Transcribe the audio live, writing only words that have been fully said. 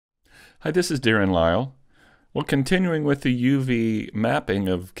Hi, this is Darren Lyle. Well, continuing with the UV mapping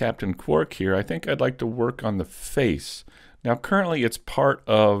of Captain Qwark here, I think I'd like to work on the face. Now, currently it's part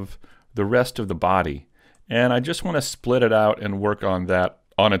of the rest of the body, and I just want to split it out and work on that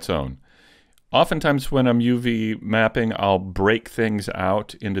on its own. Oftentimes when I'm UV mapping, I'll break things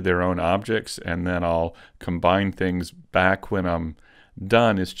out into their own objects, and then I'll combine things back when I'm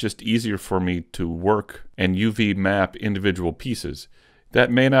done. It's just easier for me to work and UV map individual pieces. That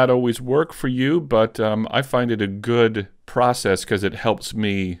may not always work for you, but I find it a good process because it helps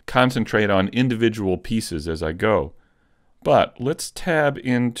me concentrate on individual pieces as I go. But let's tab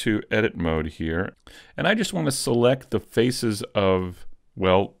into edit mode here, and I just want to select the faces of,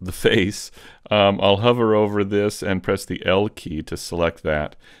 well, the face. I'll hover over this and press the L key to select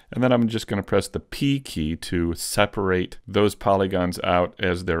that, and then I'm just going to press the P key to separate those polygons out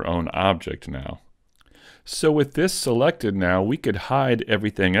as their own object now. So with this selected now, we could hide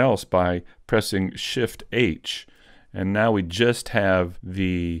everything else by pressing Shift H. And now we just have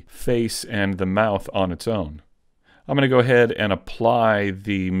the face and the mouth on its own. I'm going to go ahead and apply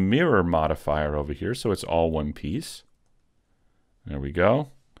the mirror modifier over here so it's all one piece. There we go.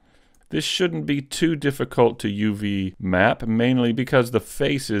 This shouldn't be too difficult to UV map, mainly because the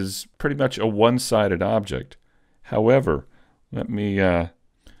face is pretty much a one-sided object. However, let me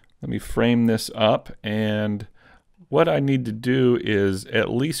frame this up, and what I need to do is at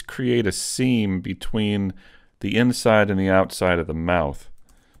least create a seam between the inside and the outside of the mouth.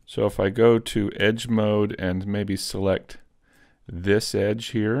 So if I go to edge mode and maybe select this edge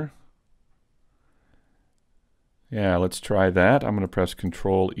here. Yeah, let's try that. I'm going to press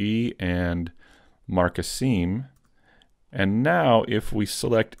Control E and mark a seam. And now if we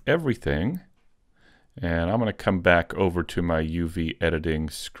select everything, and I'm going to come back over to my UV editing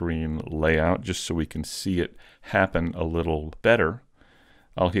screen layout just so we can see it happen a little better.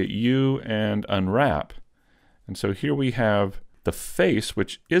 I'll hit U and unwrap. And so here we have the face,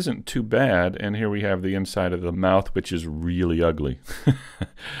 which isn't too bad, and here we have the inside of the mouth, which is really ugly.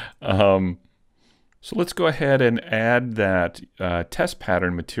 So let's go ahead and add that test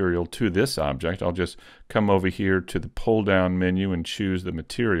pattern material to this object. I'll just come over here to the pull down menu and choose the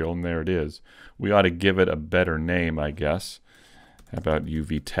material, and there it is. We ought to give it a better name, I guess. How about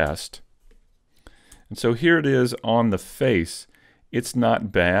UV test? And so here it is on the face. It's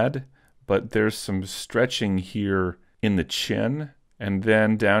not bad, but there's some stretching here in the chin, and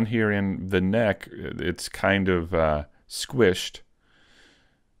then down here in the neck, it's kind of squished.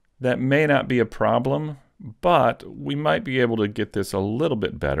 That may not be a problem, but we might be able to get this a little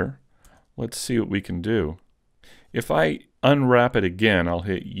bit better. Let's see what we can do. If I unwrap it again, I'll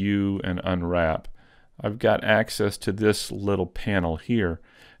hit U and unwrap. I've got access to this little panel here,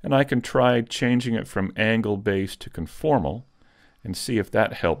 and I can try changing it from angle-based to conformal and see if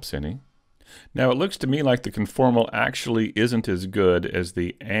that helps any. Now it looks to me like the conformal actually isn't as good as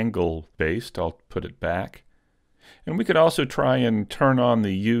the angle-based. I'll put it back. And we could also try and turn on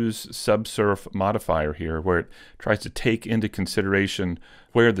the Use Subsurf modifier here, where it tries to take into consideration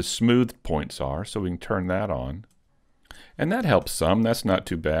where the smooth points are, so we can turn that on. And that helps some. That's not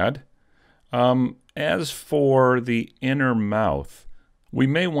too bad. As for the inner mouth, we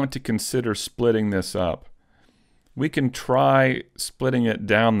may want to consider splitting this up. We can try splitting it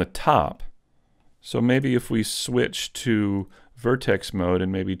down the top. So maybe if we switch to vertex mode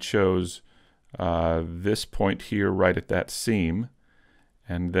and maybe chose this point here right at that seam,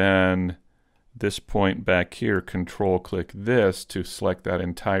 and then this point back here, control click this to select that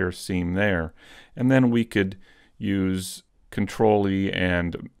entire seam there, and then we could use Control E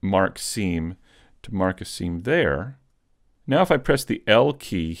and mark seam to mark a seam there. Now if I press the L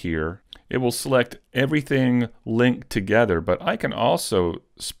key here, it will select everything linked together, but I can also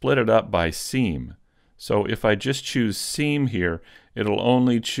split it up by seam. So if I just choose seam here, it'll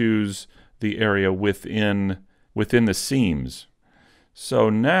only choose the area within the seams. So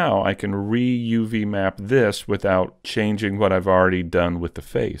now I can re-UV map this without changing what I've already done with the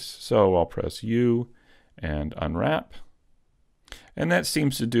face. So I'll press U and unwrap. And that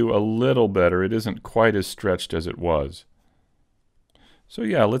seems to do a little better. It isn't quite as stretched as it was. So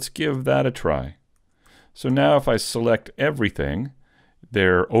yeah, let's give that a try. So now if I select everything,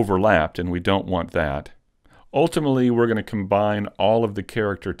 they're overlapped and we don't want that. Ultimately, we're going to combine all of the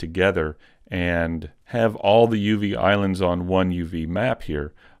character together and have all the UV islands on one UV map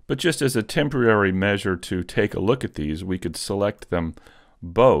here. But just as a temporary measure to take a look at these, we could select them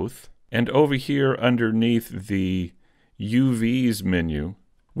both. And over here underneath the UVs menu,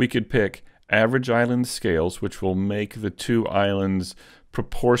 we could pick average island scales, which will make the two islands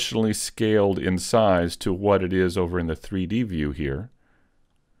proportionally scaled in size to what it is over in the 3D view here.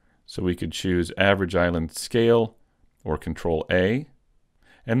 So we could choose Average Island Scale or Control A.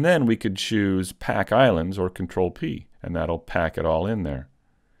 And then we could choose Pack Islands or Control P, and that'll pack it all in there.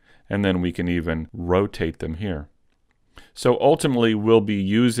 And then we can even rotate them here. So ultimately we'll be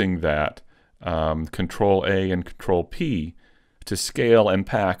using that Control A and Control P to scale and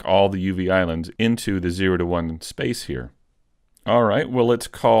pack all the UV islands into the 0 to 1 space here. All right, well, let's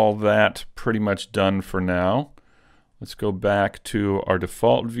call that pretty much done for now. Let's go back to our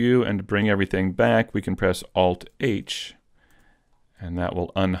default view, and to bring everything back, we can press Alt-H, and that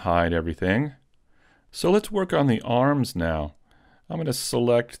will unhide everything. So let's work on the arms now. I'm going to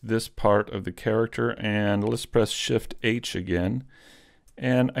select this part of the character, and let's press Shift-H again.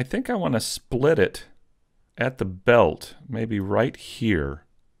 And I think I want to split it at the belt, maybe right here,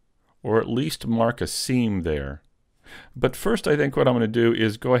 or at least mark a seam there. But first, I think what I'm going to do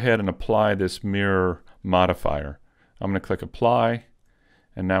is go ahead and apply this mirror modifier. I'm going to click Apply,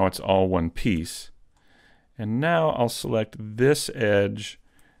 and now it's all one piece. And now I'll select this edge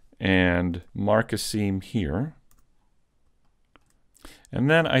and mark a seam here. And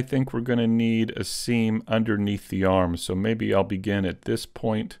then I think we're going to need a seam underneath the arm. So maybe I'll begin at this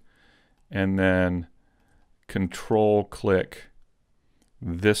point and then Control click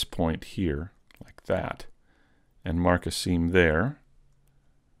this point here, like that, and mark a seam there.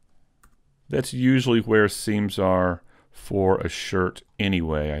 That's usually where seams are for a shirt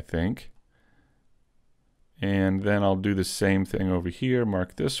anyway, I think. And then I'll do the same thing over here,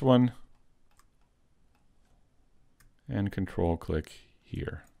 mark this one, and Control click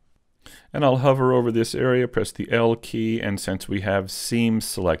here. And I'll hover over this area, press the L key, and since we have seams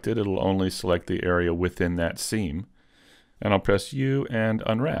selected, it'll only select the area within that seam. And I'll press U and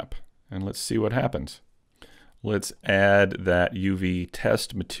unwrap, and let's see what happens. Let's add that UV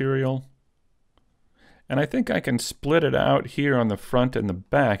test material. And I think I can split it out here on the front and the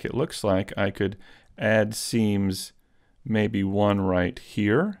back. It looks like I could add seams, maybe one right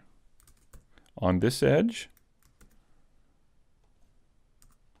here on this edge,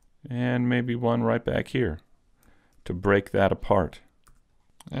 and maybe one right back here to break that apart.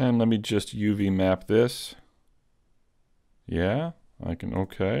 And let me just UV map this. Yeah, I can,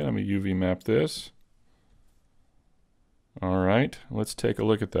 okay, let me UV map this. All right, let's take a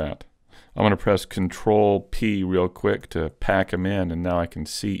look at that. I'm going to press Control P real quick to pack them in, and now I can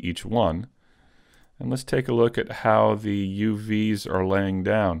see each one. And let's take a look at how the UVs are laying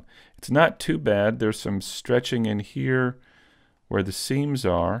down. It's not too bad. There's some stretching in here where the seams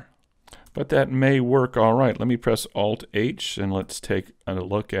are, but that may work all right. Let me press Alt-H, and let's take a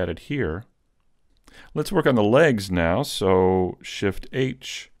look at it here. Let's work on the legs now, so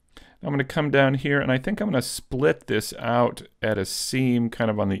Shift-H. I'm going to come down here, and I think I'm going to split this out at a seam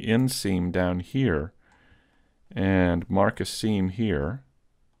kind of on the inseam down here, and mark a seam here.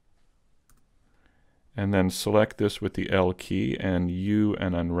 And then select this with the L key and U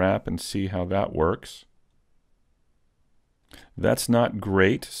and unwrap and see how that works. That's not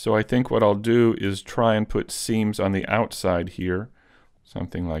great, so I think what I'll do is try and put seams on the outside here.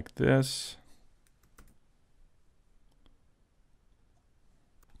 Something like this.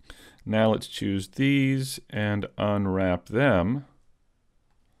 Now let's choose these and unwrap them.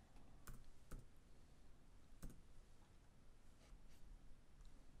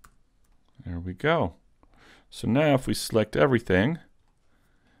 There we go. So now if we select everything,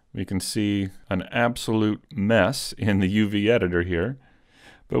 we can see an absolute mess in the UV editor here.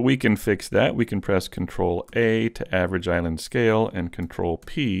 But we can fix that. We can press Control A to average island scale and Control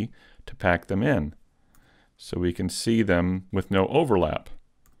P to pack them in. So we can see them with no overlap.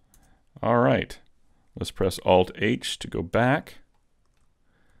 All right, let's press Alt-H to go back.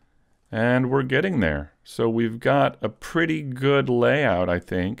 And we're getting there. So we've got a pretty good layout, I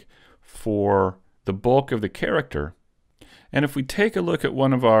think, for the bulk of the character. And if we take a look at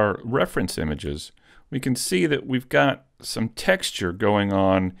one of our reference images, we can see that we've got some texture going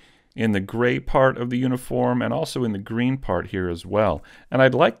on in the gray part of the uniform and also in the green part here as well. And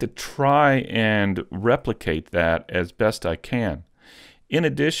I'd like to try and replicate that as best I can. In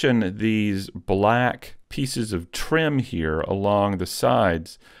addition, these black pieces of trim here along the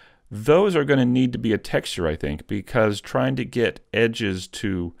sides, those are going to need to be a texture, I think, because trying to get edges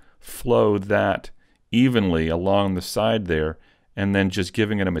to flow that evenly along the side there and then just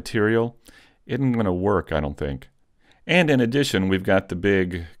giving it a material isn't going to work, I don't think. And in addition, we've got the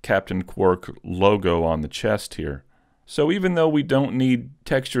big Captain Qwark logo on the chest here. So even though we don't need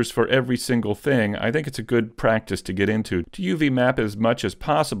textures for every single thing, I think it's a good practice to get into to UV map as much as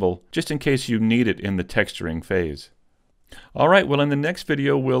possible, just in case you need it in the texturing phase. All right, well, in the next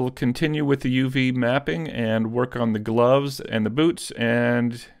video, we'll continue with the UV mapping and work on the gloves and the boots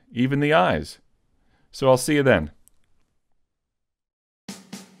and even the eyes. So I'll see you then.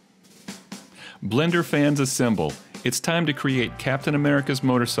 Blender fans assemble. It's time to create Captain America's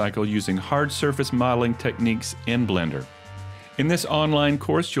motorcycle using hard surface modeling techniques in Blender. In this online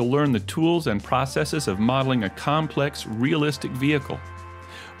course, you'll learn the tools and processes of modeling a complex, realistic vehicle.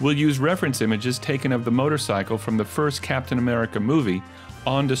 We'll use reference images taken of the motorcycle from the first Captain America movie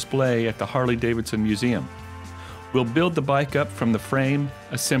on display at the Harley-Davidson Museum. We'll build the bike up from the frame,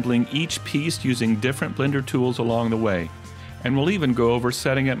 assembling each piece using different Blender tools along the way, and we'll even go over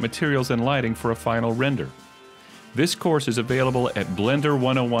setting up materials and lighting for a final render. This course is available at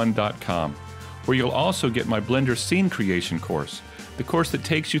blender101.com, where you'll also get my Blender Scene Creation course, the course that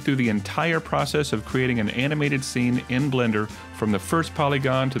takes you through the entire process of creating an animated scene in Blender from the first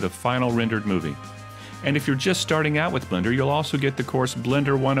polygon to the final rendered movie. And if you're just starting out with Blender, you'll also get the course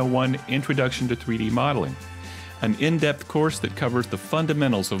Blender 101 Introduction to 3D Modeling, an in-depth course that covers the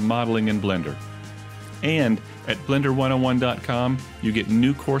fundamentals of modeling in Blender. And at blender101.com, you get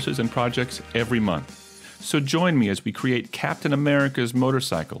new courses and projects every month. So join me as we create Captain America's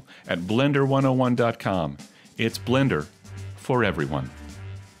motorcycle at blender101.com. It's Blender for everyone.